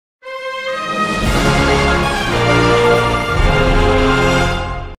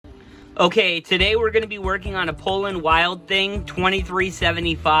Okay, today we're going to be working on a Polen Wildthing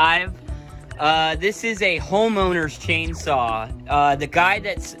 2375. This is a homeowner's chainsaw. The guy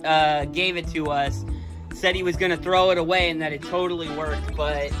that gave it to us said he was going to throw it away and that it totally worked,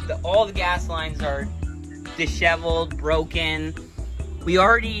 but all the gas lines are disheveled, broken. We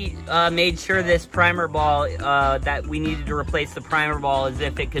already made sure this primer ball, that we needed to replace the primer ball as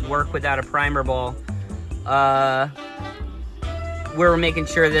if it could work without a primer ball. We were making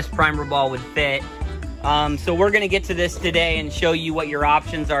sure this primer ball would fit. So we're gonna get to this today and show you what your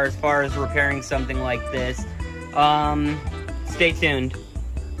options are as far as repairing something like this. Stay tuned.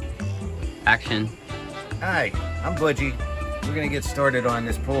 Action. Hi, I'm Budgie. We're gonna get started on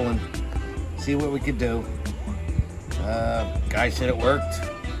this Polen, see what we could do. Guy said it worked.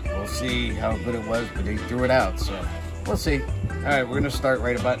 We'll see how good it was, but he threw it out, so we'll see. All right, we're gonna start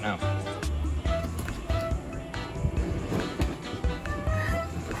right about now.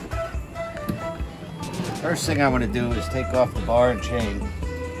 First thing I want to do is take off the bar and chain.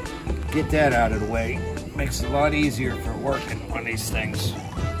 Get that out of the way. Makes it a lot easier for working on these things.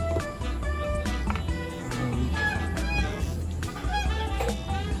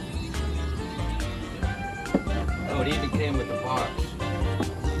 Oh, it even came with a box.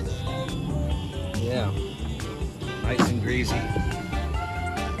 Yeah. Nice and greasy.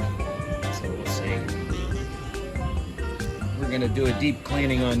 So we'll see. We're going to do a deep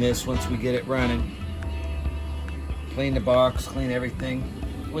cleaning on this once we get it running. Clean the box, clean everything.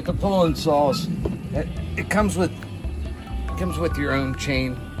 With the Polen saws, it comes with your own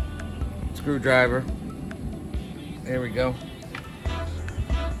chain, screwdriver. There we go.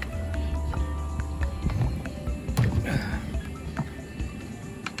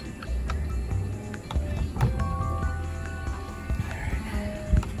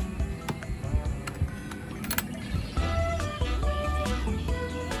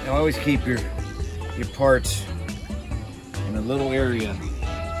 Now always keep your parts in a little area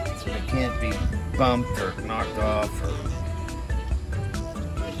so they can't be bumped or knocked off, or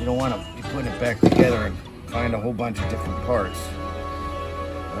you don't want to be putting it back together and find a whole bunch of different parts.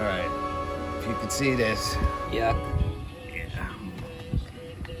 All right, if you can see this, Yeah.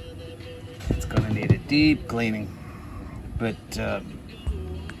 It's going to need a deep cleaning, but as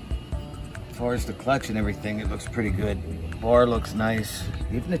far as the clutch and everything, it looks pretty good. Bar looks nice,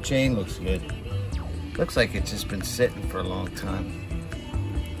 even the chain looks good. Looks like it's just been sitting for a long time.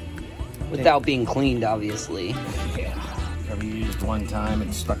 Without being cleaned, obviously. Yeah, probably used one time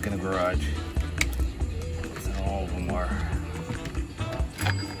and stuck in a garage. So all of them are.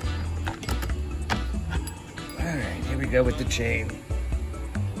 All right, here we go with the chain.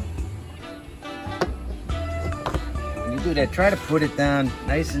 When you do that, try to put it down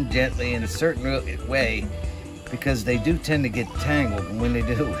nice and gently in a certain way, because they do tend to get tangled, and when they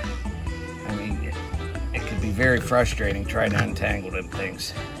do, I mean, it can be very frustrating trying to untangle them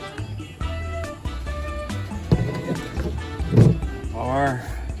things. Or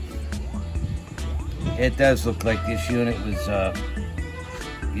it does look like this unit was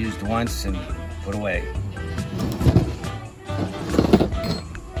used once and put away.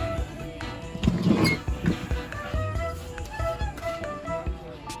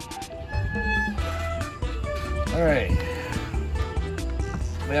 All right.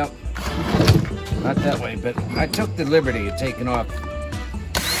 Well, not that way, but I took the liberty of taking off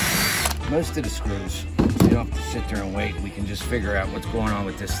most of the screws. So you don't have to sit there and wait. We can just figure out what's going on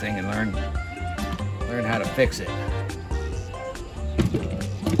with this thing and learn how to fix it.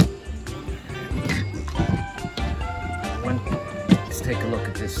 Let's take a look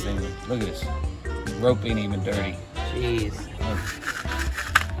at this thing. Look at this. The rope ain't even dirty. Jeez.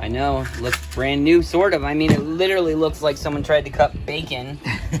 I know, looks brand new, sort of. I mean, it literally looks like someone tried to cut bacon.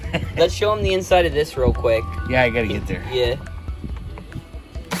 Let's show them the inside of this real quick. Yeah, I gotta get there. Yeah.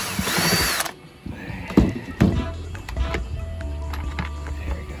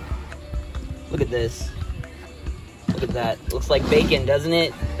 There we go. Look at this. Look at that. Looks like bacon, doesn't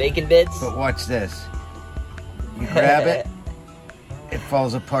it? Bacon bits. But watch this. You grab it, it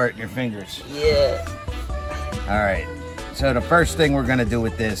falls apart in your fingers. Yeah. All right. So the first thing we're gonna do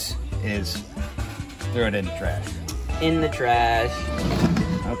with this is throw it in the trash. In the trash.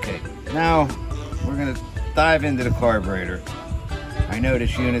 Okay, now we're gonna dive into the carburetor. I know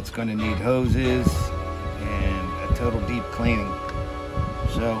this unit's gonna need hoses and a total deep cleaning.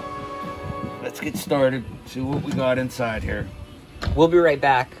 So let's get started, see what we got inside here. We'll be right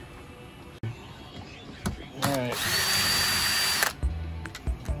back. All right.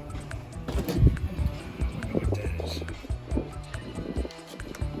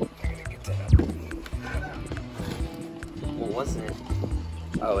 What was it?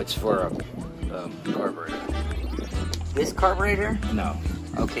 Oh, it's for a carburetor. This carburetor? No.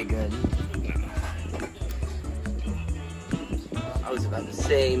 Okay, good. I was about to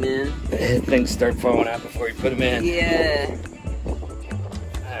say, man. Things start falling out before you put them in. Yeah.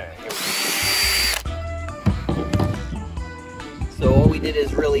 Alright. So all we did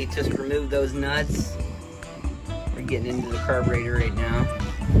is really just remove those nuts. We're getting into the carburetor right now.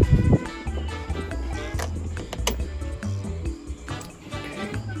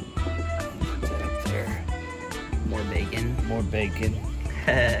 More bacon. More bacon.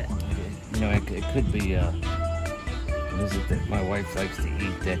 You know, it could be, what is it that my wife likes to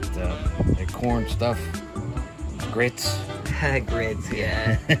eat? That corn stuff? Grits? Grits,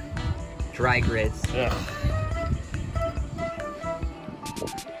 yeah. Dry grits. Ugh.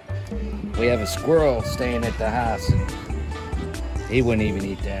 We have a squirrel staying at the house, and he wouldn't even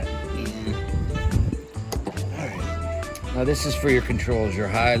eat that. Yeah. Alright. Now this is for your controls, your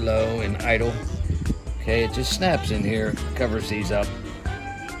high, low, and idle. Okay, it just snaps in here, covers these up.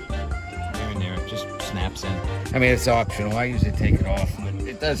 There and there, it just snaps in. I mean, it's optional. I usually take it off, but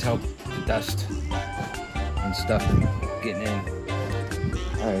it does help the dust and stuff getting in.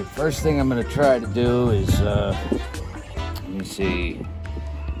 All right, first thing I'm gonna try to do is, let me see.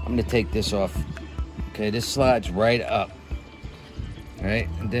 I'm gonna take this off. Okay, this slides right up. All right,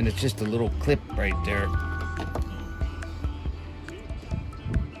 and then it's just a little clip right there.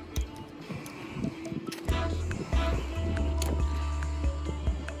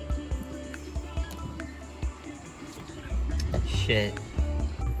 Shit.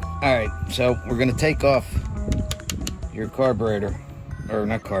 Alright, so we're going to take off your carburetor, or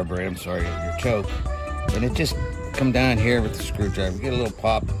not carburetor, I'm sorry, your choke, and it just come down here with the screwdriver. Get a little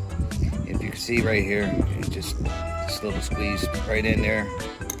pop. If you can see right here, it just a little squeeze right in there.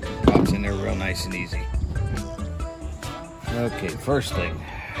 Pops in there real nice and easy. Okay, first thing.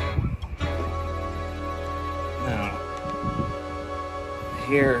 Now,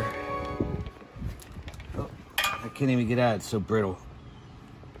 here, I can't even get out, it's so brittle.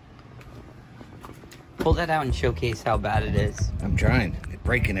 Pull that out and showcase how bad it is. I'm trying. It's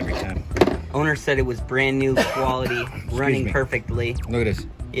breaking every time. Owner said it was brand new quality, running perfectly. Look at this.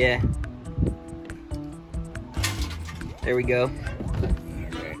 Yeah. There we go.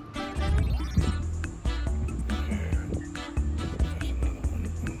 Alright.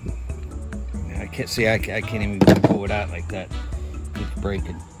 I can't see, I can't even pull it out like that. It's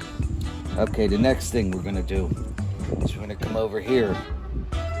breaking. Okay, the next thing we're gonna do is we're gonna come over here,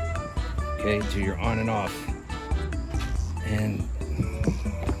 okay, to your on and off, and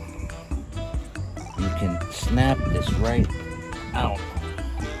you can snap this right out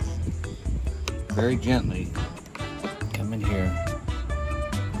very gently. Come in here.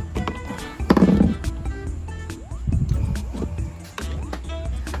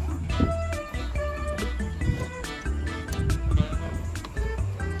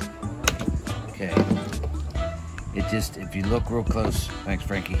 Okay. It just, if you look real close, thanks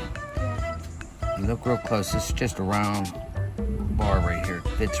Frankie. If you look real close, this is just a round bar right here. It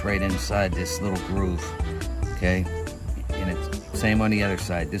fits right inside this little groove. Okay? And it's same on the other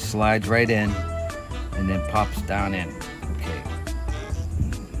side. This slides right in and then pops down in. Okay.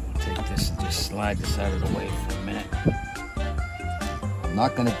 Take this and just slide this out of the way for a minute. I'm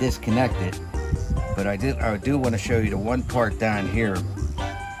not going to disconnect it, but I do want to show you the one part down here.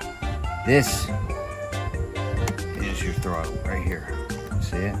 This is your throttle right here.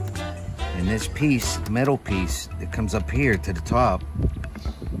 See it? And this piece, metal piece that comes up here to the top,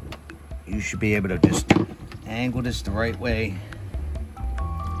 you should be able to just angle this the right way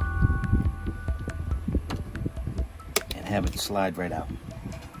and have it slide right out.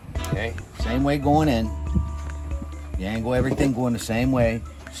 Okay? Same way going in. You angle everything going the same way,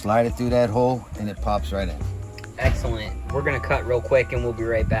 slide it through that hole, and it pops right in. Excellent. We're gonna cut real quick and we'll be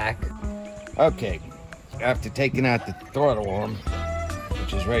right back. Okay, after taking out the throttle arm,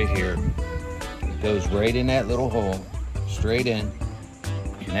 which is right here, it goes right in that little hole, straight in,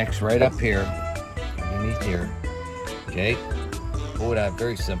 connects right up here, underneath here. Okay, pull it out,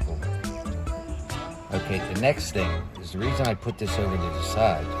 very simple. Okay, the next thing is the reason I put this over to the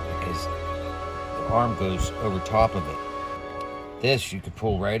side, because the arm goes over top of it. This you could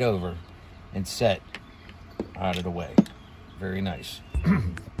pull right over and set out of the way. Very nice.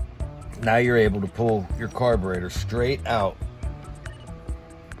 Now you're able to pull your carburetor straight out.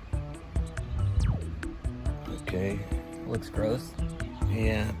 Okay. Looks gross.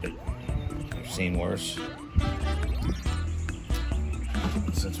 Yeah, but I've seen worse.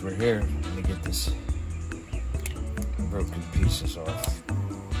 Since we're here, let me get this broken pieces off.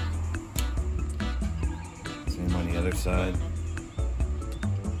 Same on the other side.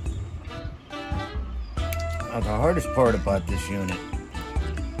 the hardest part about this unit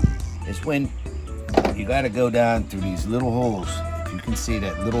is when you got to go down through these little holes. If you can see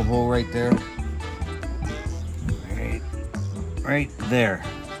that little hole right there, right there.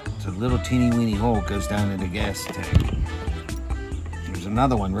 It's a little teeny weeny hole that goes down in the gas tank. There's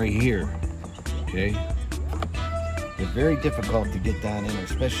another one right here. Okay, they're very difficult to get down in there,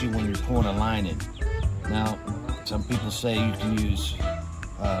 especially when you're pulling a line in. Now, some people say you can use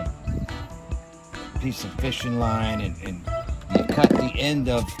a piece of fishing line and you cut the end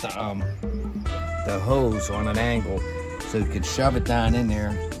of the hose on an angle so you can shove it down in there,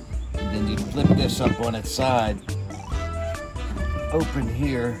 and then you flip this up on its side, open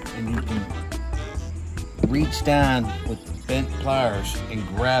here, and you can reach down with the bent pliers and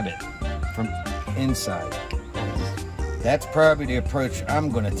grab it from inside. That's probably the approach I'm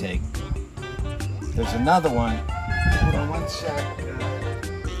going to take. There's another one. Hold on one sec.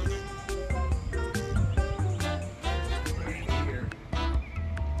 Right here.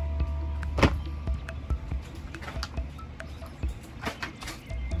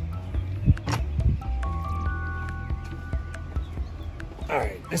 All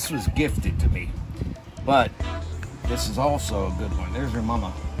right, this was gifted to me, but this is also a good one. There's your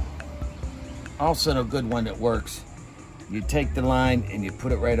mama. Also a good one that works. You take the line and you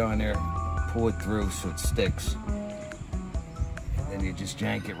put it right on there, pull it through so it sticks, and then you just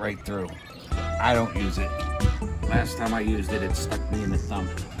yank it right through. I don't use it. Last time I used it, it stuck me in the thumb.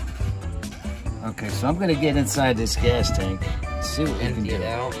 Okay, so I'm gonna get inside this gas tank, see what we can do. Empty it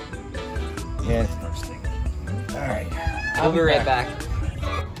out. Yeah, that's the first thing. All right, I'll be right back.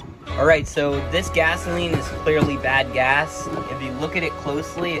 All right, so this gasoline is clearly bad gas. If you look at it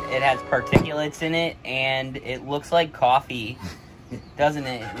closely, it has particulates in it, and it looks like coffee, doesn't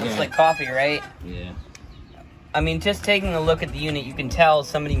it? It looks like coffee, right? Yeah. I mean, just taking a look at the unit, you can tell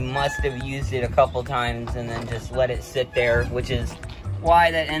somebody must have used it a couple times and then just let it sit there, which is why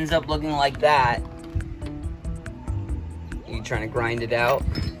that ends up looking like that. Are you trying to grind it out?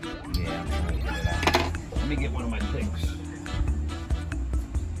 Yeah, I'm trying to get it out. Let me get one of my picks.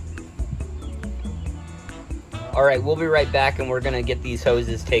 All right, we'll be right back, and we're gonna get these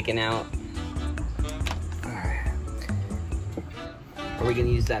hoses taken out. All right. Are we gonna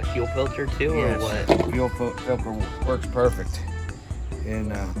use that fuel filter too, or what? Fuel filter works perfect. And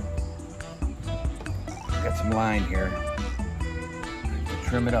got some line here. To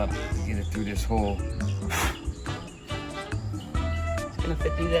trim it up to get it through this hole. It's gonna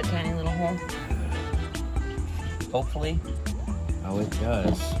fit through that tiny little hole. Hopefully. Oh, it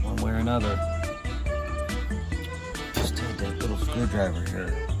does, one way or another. Just take that little screwdriver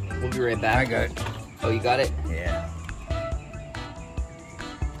here. We'll be right back. I got it. Oh, you got it? Yeah.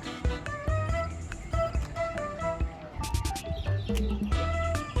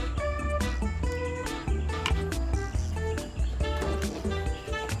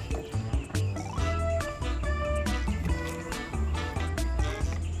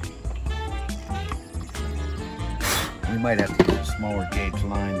 We might have to use a smaller gauge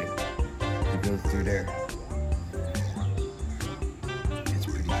line to go through there. It's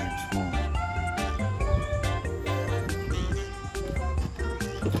pretty damn small.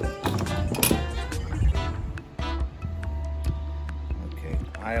 Okay,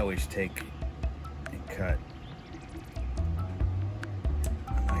 I always take and cut a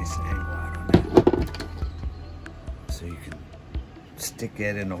nice angle out on that, so you can stick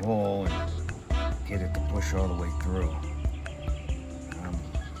it in the hole and get it to push all the way through. It's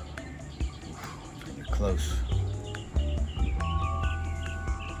gonna be close.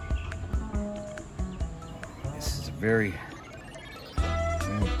 This is very,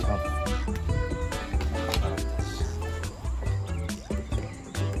 very tough.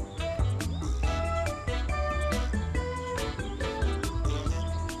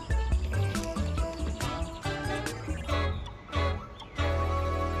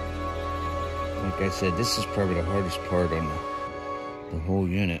 Like I said, this is probably the hardest part on the whole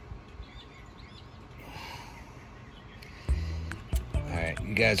unit. Alright,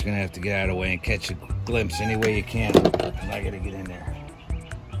 you guys are going to have to get out of the way and catch a glimpse any way you can. And I got to get in there.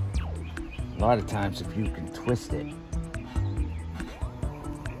 A lot of times if you can twist it. It's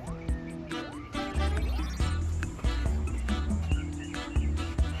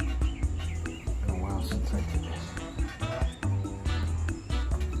been a while since I did this.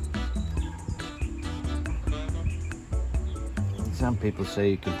 Some people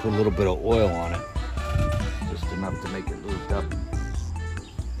say you can put a little bit of oil on it, just enough to make it lubed up.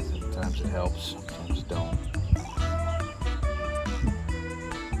 Sometimes it helps, sometimes don't.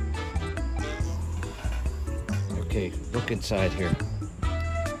 Okay, look inside here.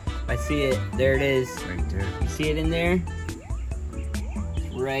 I see it. There it is. Right there. You see it in there?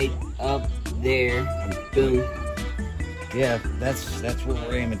 Right up there. Boom. Yeah, that's what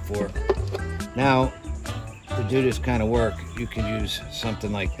we're aiming for. Now, to do this kind of work, you can use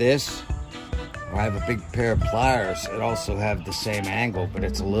something like this. Or I have a big pair of pliers that also have the same angle, but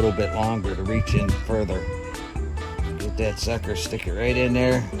it's a little bit longer to reach in further. Get that sucker, stick it right in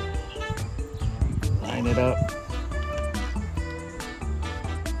there. Line it up.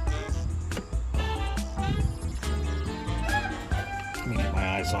 Let me get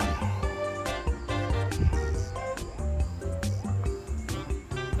my eyes on.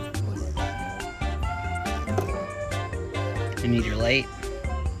 You need your light?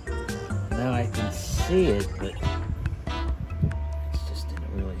 Now I can see it, but it's just in a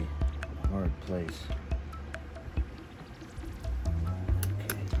really hard place.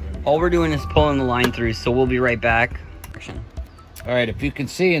 All we're doing is pulling the line through, so we'll be right back. All right, if you can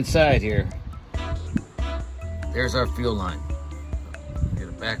see inside here, there's our fuel line. Get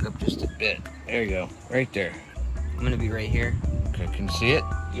it back up just a bit. There you go, right there. I'm gonna be right here. Okay, can you see it?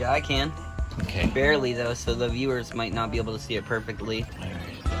 Yeah, I can. Okay. Barely though, so the viewers might not be able to see it perfectly. All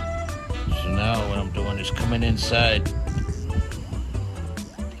right. So now what I'm doing is coming inside,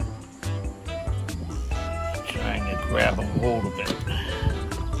 trying to grab a hold of it.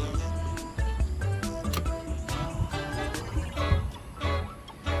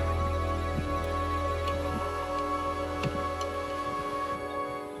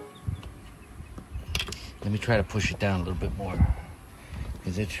 Let me try to push it down a little bit more,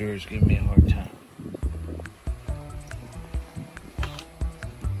 because it sure is giving me a hard time.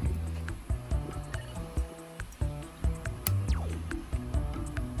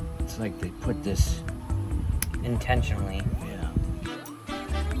 It's like they put this Intentionally. Yeah.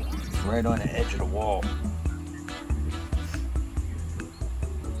 It's right on the edge of the wall.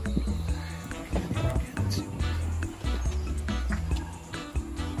 Let's see.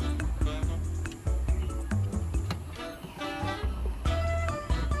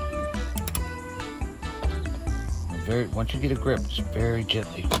 Once you get a grip, just very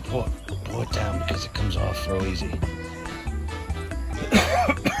gently pull it down, because it comes off real easy.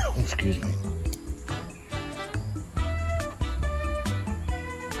 Excuse me.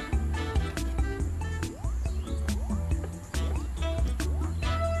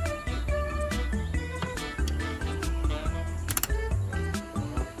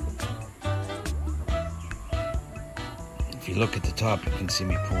 If you look at the top, you can see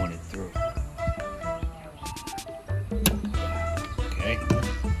me pulling it through. Okay.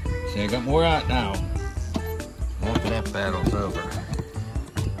 See, I got more out now. After that battle's over.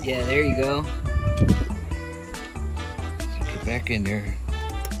 Yeah, there you go. So get back in there.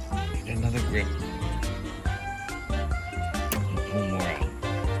 Get another grip. And pull more out.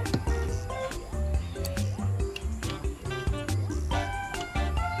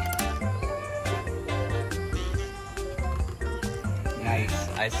 Nice.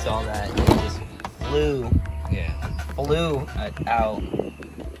 I saw that. It just flew. Yeah. Flew out.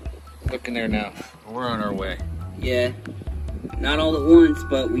 Look in there now. We're on our way. Yeah. Not all at once,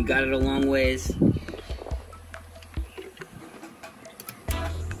 but we got it a long ways.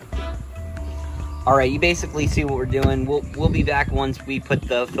 Alright, you basically see what we're doing. We'll be back once we put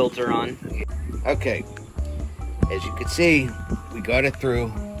the filter on. Okay. As you can see, we got it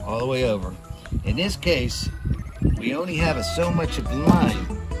through all the way over. In this case, we only have so much of the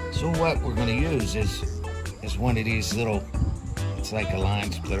line. So what we're going to use is one of these little, it's like a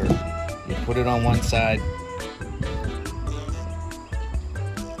line splitter. You put it on one side,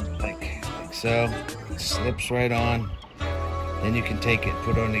 like so. It slips right on. Then you can take it,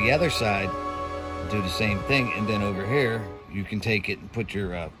 put it on the other side, do the same thing, and then over here you can take it and put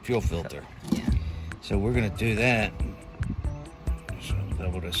your fuel filter. Yeah. So we're going to do that. So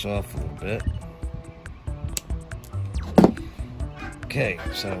double this off a little bit. Okay,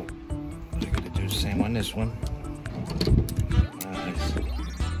 so we're going to do the same on this one. Nice.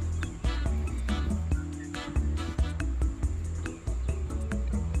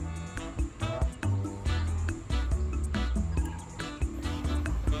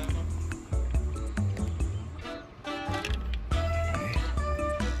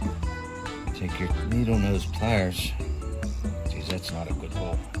 Take your needle nose pliers. Geez, that's not a good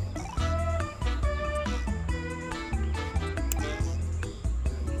hole.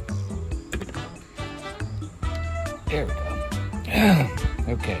 There we go.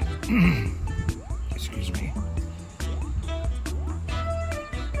 Okay. Excuse me.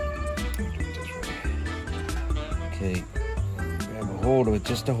 Do it this way. Okay. Grab a hold of it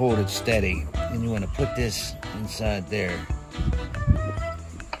just to hold it steady. And you want to put this inside there.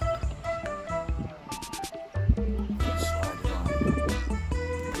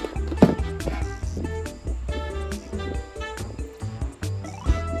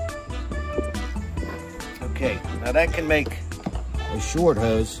 Okay, now that can make a short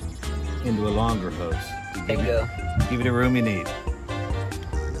hose into a longer hose. Bingo. Give it the room you need.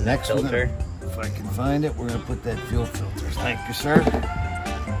 Next, Filter. if I can find it, we're gonna put that fuel filter. Thank you, sir.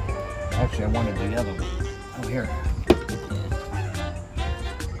 Actually, I wanted the other one. Oh, here.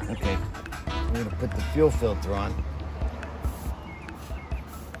 Okay, we're gonna put the fuel filter on.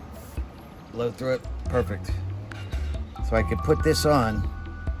 Blow through it, perfect. So I could put this on.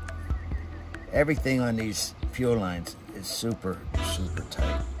 Everything on these fuel lines is super, super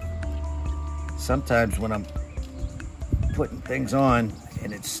tight. Sometimes when I'm putting things on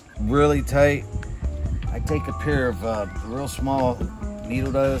and it's really tight, I take a pair of real small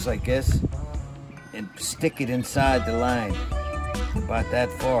needle nose, I guess, and stick it inside the line about that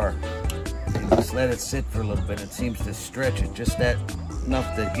far and just let it sit for a little bit. It seems to stretch it just that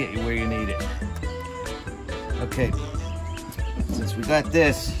enough to get you where you need it. Okay, since we got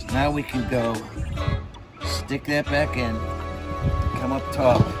this, now we can go stick that back in, come up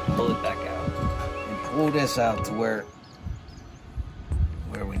top, Pull it back out. and pull this out to where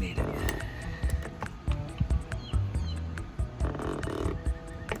we need it.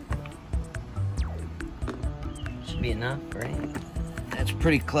 Should be enough, right? That's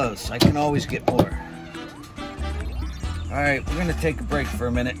pretty close. I can always get more. All right, we're gonna take a break for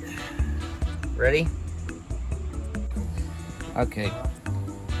a minute. Ready? Okay,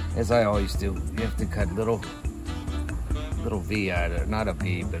 as I always do, you have to cut a little V out of it, not a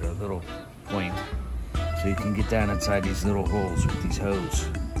V, but a little point, so you can get down inside these little holes with these hoses.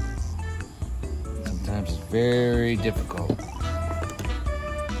 Sometimes it's very difficult.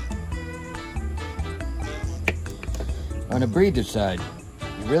 On the breather side,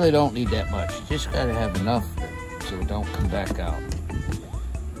 you really don't need that much. You just gotta have enough so it don't come back out.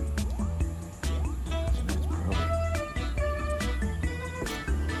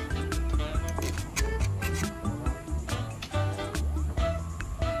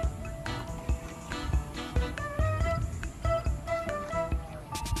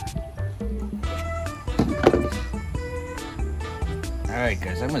 Alright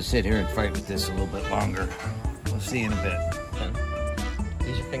guys, I'm going to sit here and fight with this a little bit longer. We'll see in a bit. Okay.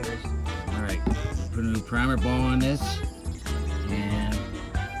 Use your fingers. Alright, put a new primer ball on this, and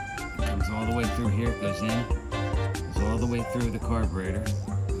it comes all the way through here, it goes in, goes all the way through the carburetor,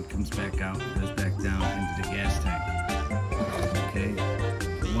 and comes back out, goes back down into the gas tank. Okay,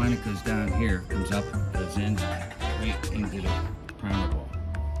 the one that goes down here comes up, goes in, right into the primer ball.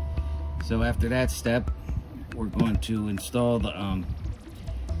 So after that step, we're going to install the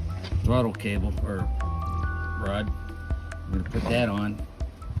throttle cable or rod. I'm going to put that on,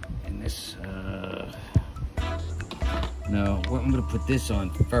 and this no, I'm going to put this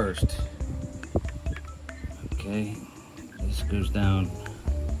on first. Okay, this goes down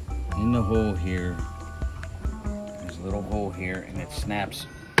in the hole here. There's a little hole here, and it snaps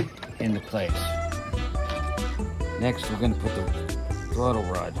into place. Next, we're going to put the throttle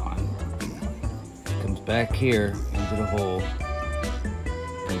rod on. Comes back here into the hole,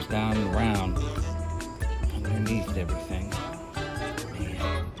 comes down and around underneath everything, and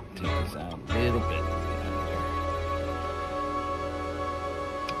take this out a little bit.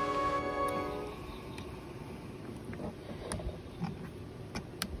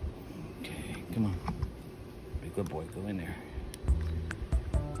 Okay, come on, be a good boy, go in there.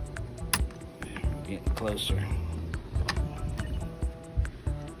 We're getting closer.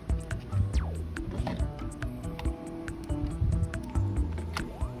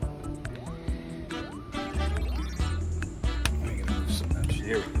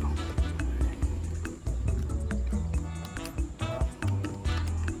 Here we go.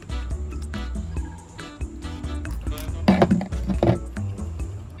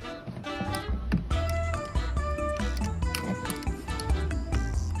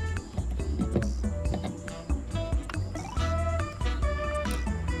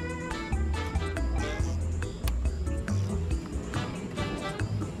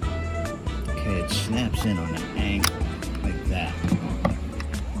 Okay, it snaps in on an angle like that.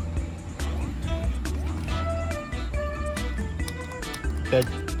 Good.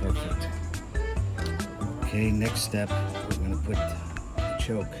 Perfect. Okay, next step, we're going to put the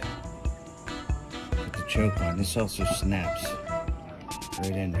choke. Put the choke on. This also snaps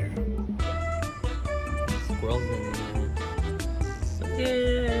right in there. Squirrels in there.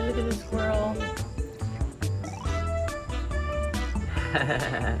 Yeah, look at the squirrel.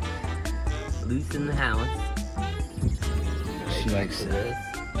 Loose in the house. She likes this.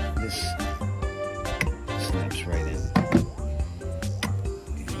 This snaps right in.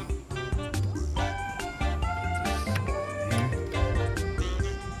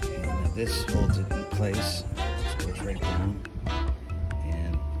 This holds it in place. This goes right down.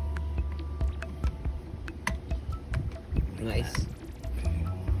 And Nice. okay,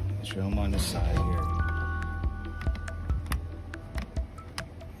 show them on the side here.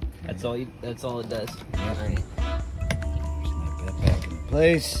 That's all it does. Yep. All right. Snap that back in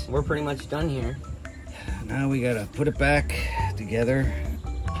place. We're pretty much done here. Now we gotta put it back together.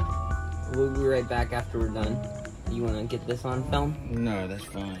 We'll be right back after we're done. You want to get this on film? No, that's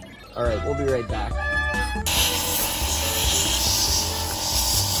fine. All right, we'll be right back.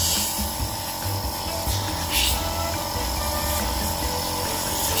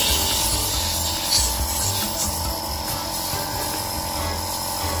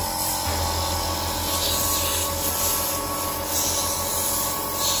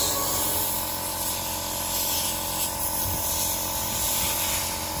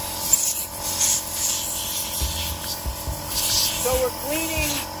 So we're cleaning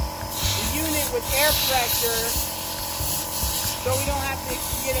the unit with air pressure so we don't have to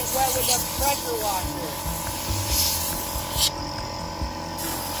get it wet with a pressure washer.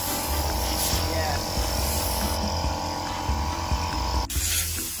 Yeah.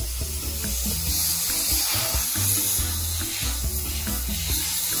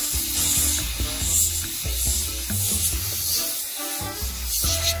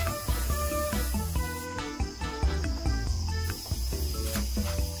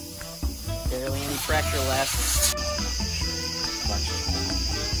 Barely any pressure left.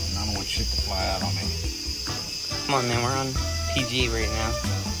 I don't want shit to fly out on me. Come on, man, we're on PG right now.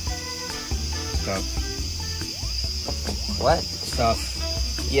 Stuff. What? Stuff.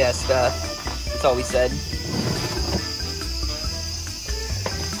 Yeah, stuff. That's all we said.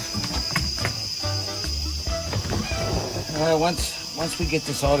 Once we get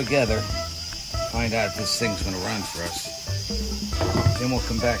this all together, find out if this thing's gonna run for us. Then we'll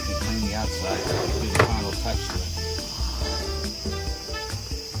come back and clean the outside, do the final touch to it.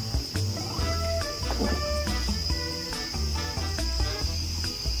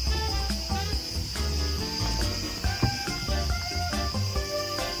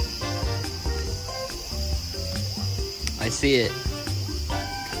 I see it.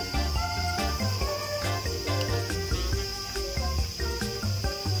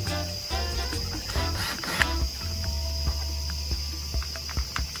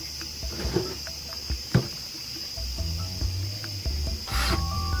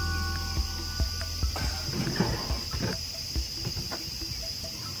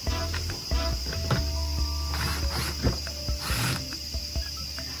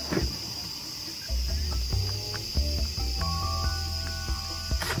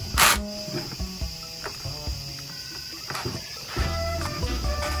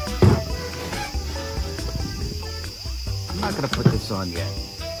 I'm not gonna put this on yet.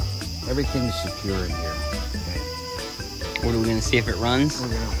 Everything is secure in here. Okay. What are we gonna see if it runs? We're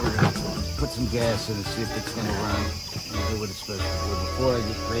gonna put some gas in and see if it's gonna run and do what it's supposed to do before I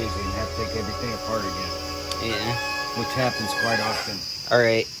get crazy and have to take everything apart again. Yeah. Which happens quite often. All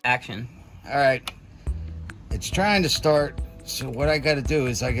right. Action. All right, it's trying to start. So what I got to do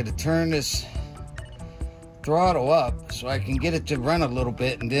is I got to turn this throttle up so I can get it to run a little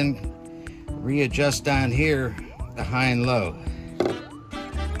bit, and then readjust down here the high and low.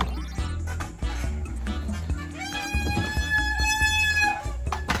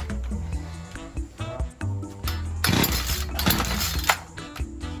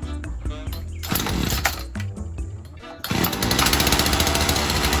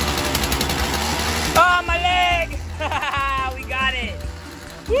 Oh, my leg! We got it!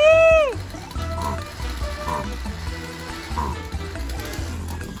 Woo!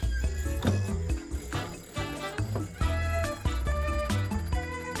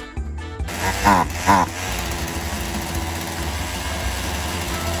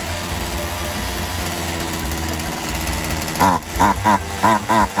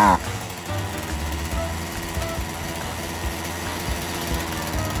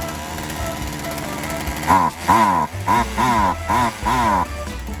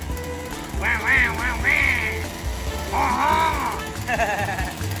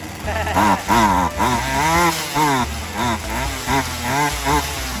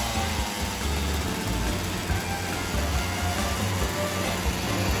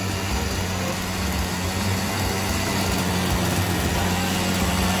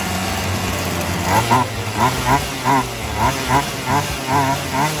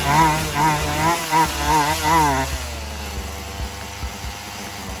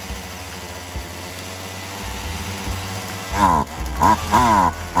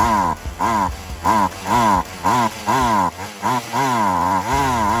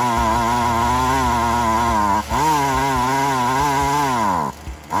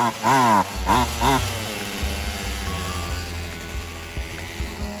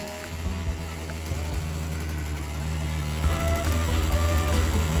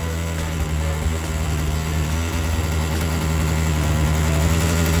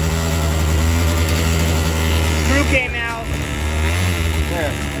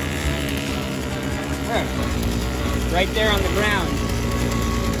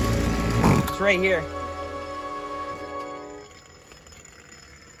 right here.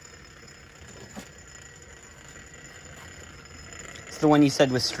 It's the one you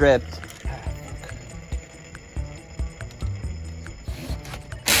said was stripped.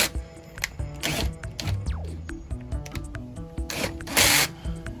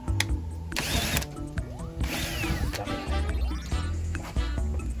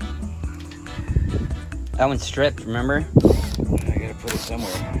 That one's stripped, remember? I gotta put it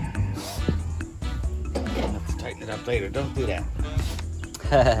somewhere. I'll have to tighten it up later. Don't do that.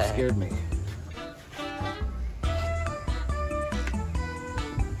 It scared me.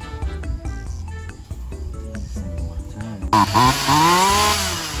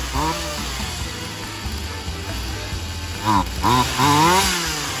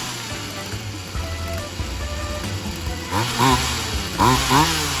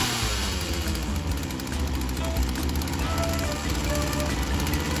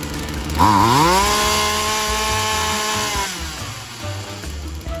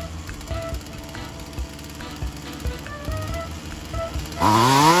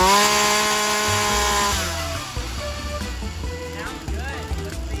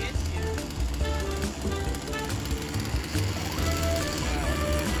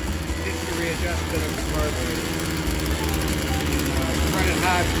 Running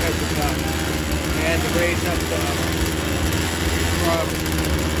high pressure pump. I had to raise up the throttle.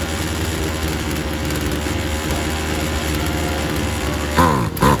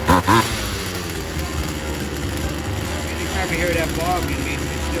 Anytime you hear that bog, you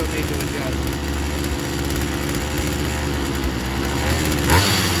still need to adjust.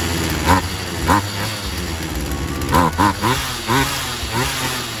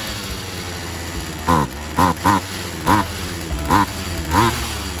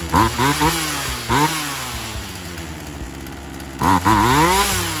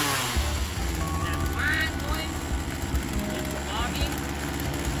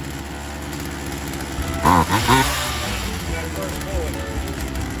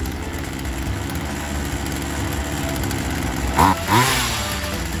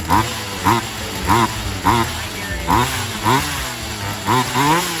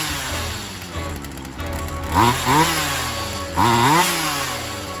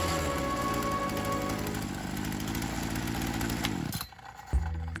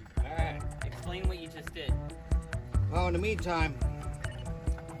 Explain what you just did. Well, in the meantime,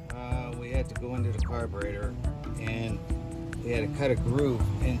 we had to go into the carburetor and we had to cut a groove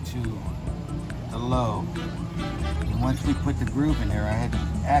into the low. And once we put the groove in there, I had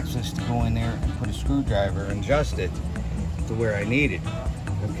access to go in there and put a screwdriver and adjust it to where I needed.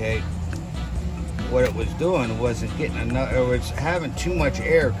 Okay. What it was doing wasn't getting enough, it was having too much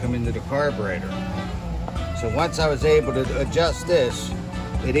air come into the carburetor. So once I was able to adjust this,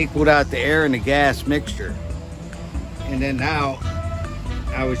 it equaled out the air and the gas mixture. And then now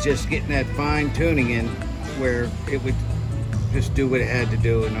I was just getting that fine tuning in where it would just do what it had to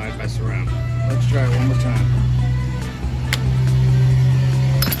do and not mess around. Let's try it one more time.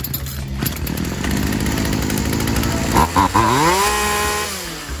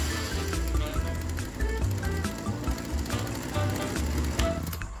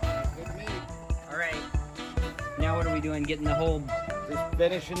 All right. Now what are we doing? Getting the whole... Just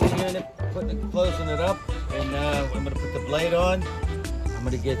finishing the unit, closing it up, and I'm gonna put the blade on. I'm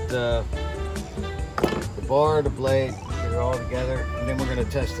gonna get the bar, the blade, get it all together, and then we're gonna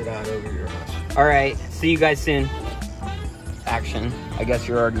test it out over your house. All right. See you guys soon. Action. I guess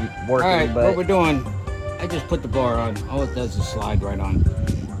you're already working, All right, but... what we're doing, I just put the bar on. All it does is slide right on.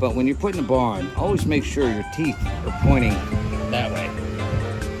 But when you're putting the bar on, always make sure your teeth are pointing that way.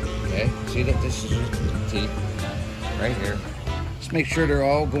 Okay, see that this is your teeth right here. Just make sure they're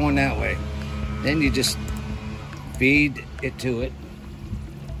all going that way. Then you just feed it to it.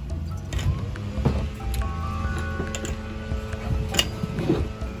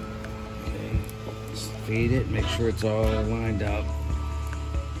 Okay, just feed it, make sure it's all lined up.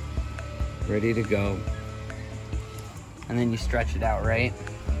 Ready to go. And then you stretch it out, right?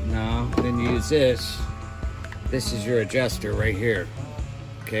 No, then you use this. This is your adjuster right here.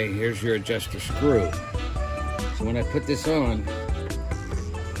 Okay, here's your adjuster screw. So when I put this on,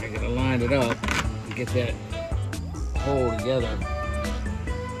 I gotta line it up and get that hole together.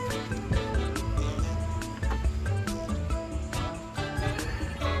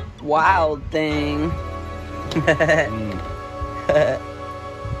 Wild thing.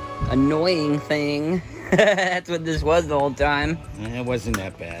 Annoying thing. That's what this was the whole time. It wasn't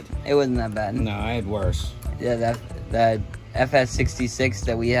that bad. It wasn't that bad. No, I had worse. Yeah, that FS66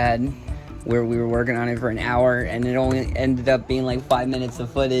 that we had, where we were working on it for an hour, and it only ended up being like 5 minutes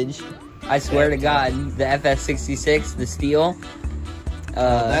of footage. I swear to God, the FS66, the steel.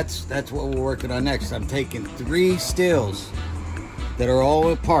 That's what we're working on next. I'm taking 3 stills that are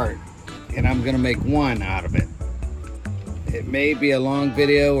all apart, and I'm gonna make one out of it. It may be a long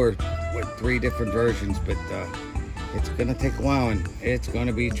video or with 3 different versions, but it's gonna take a while and it's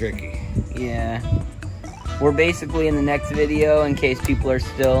gonna be tricky. Yeah. We're basically in the next video, in case people are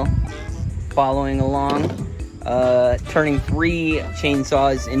still following along, turning 3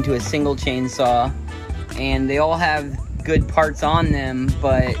 chainsaws into a single chainsaw, and they all have good parts on them,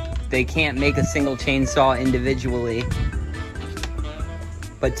 but they can't make a single chainsaw individually.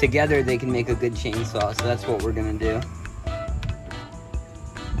 But together they can make a good chainsaw, so that's what we're gonna do.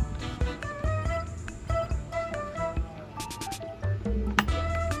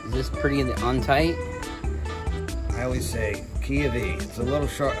 Is this pretty on tight? I always say key of E. It's a little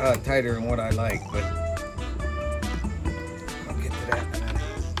short, tighter than what I like, but I'll get to that in a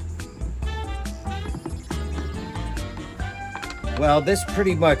minute. Well, this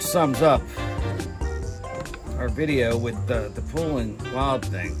pretty much sums up our video with the polen wild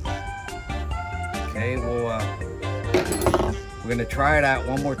thing. Okay, well, we're gonna try it out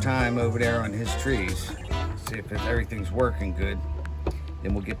one more time over there on his trees, see if everything's working good.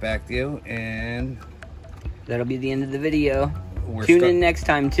 Then we'll get back to you, and that'll be the end of the video. Tune in next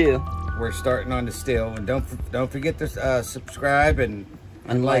time too. We're starting on the steel, and don't forget to subscribe and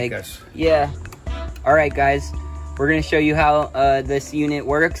like us. Yeah. All right, guys. We're gonna show you how this unit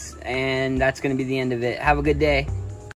works, and that's gonna be the end of it. Have a good day.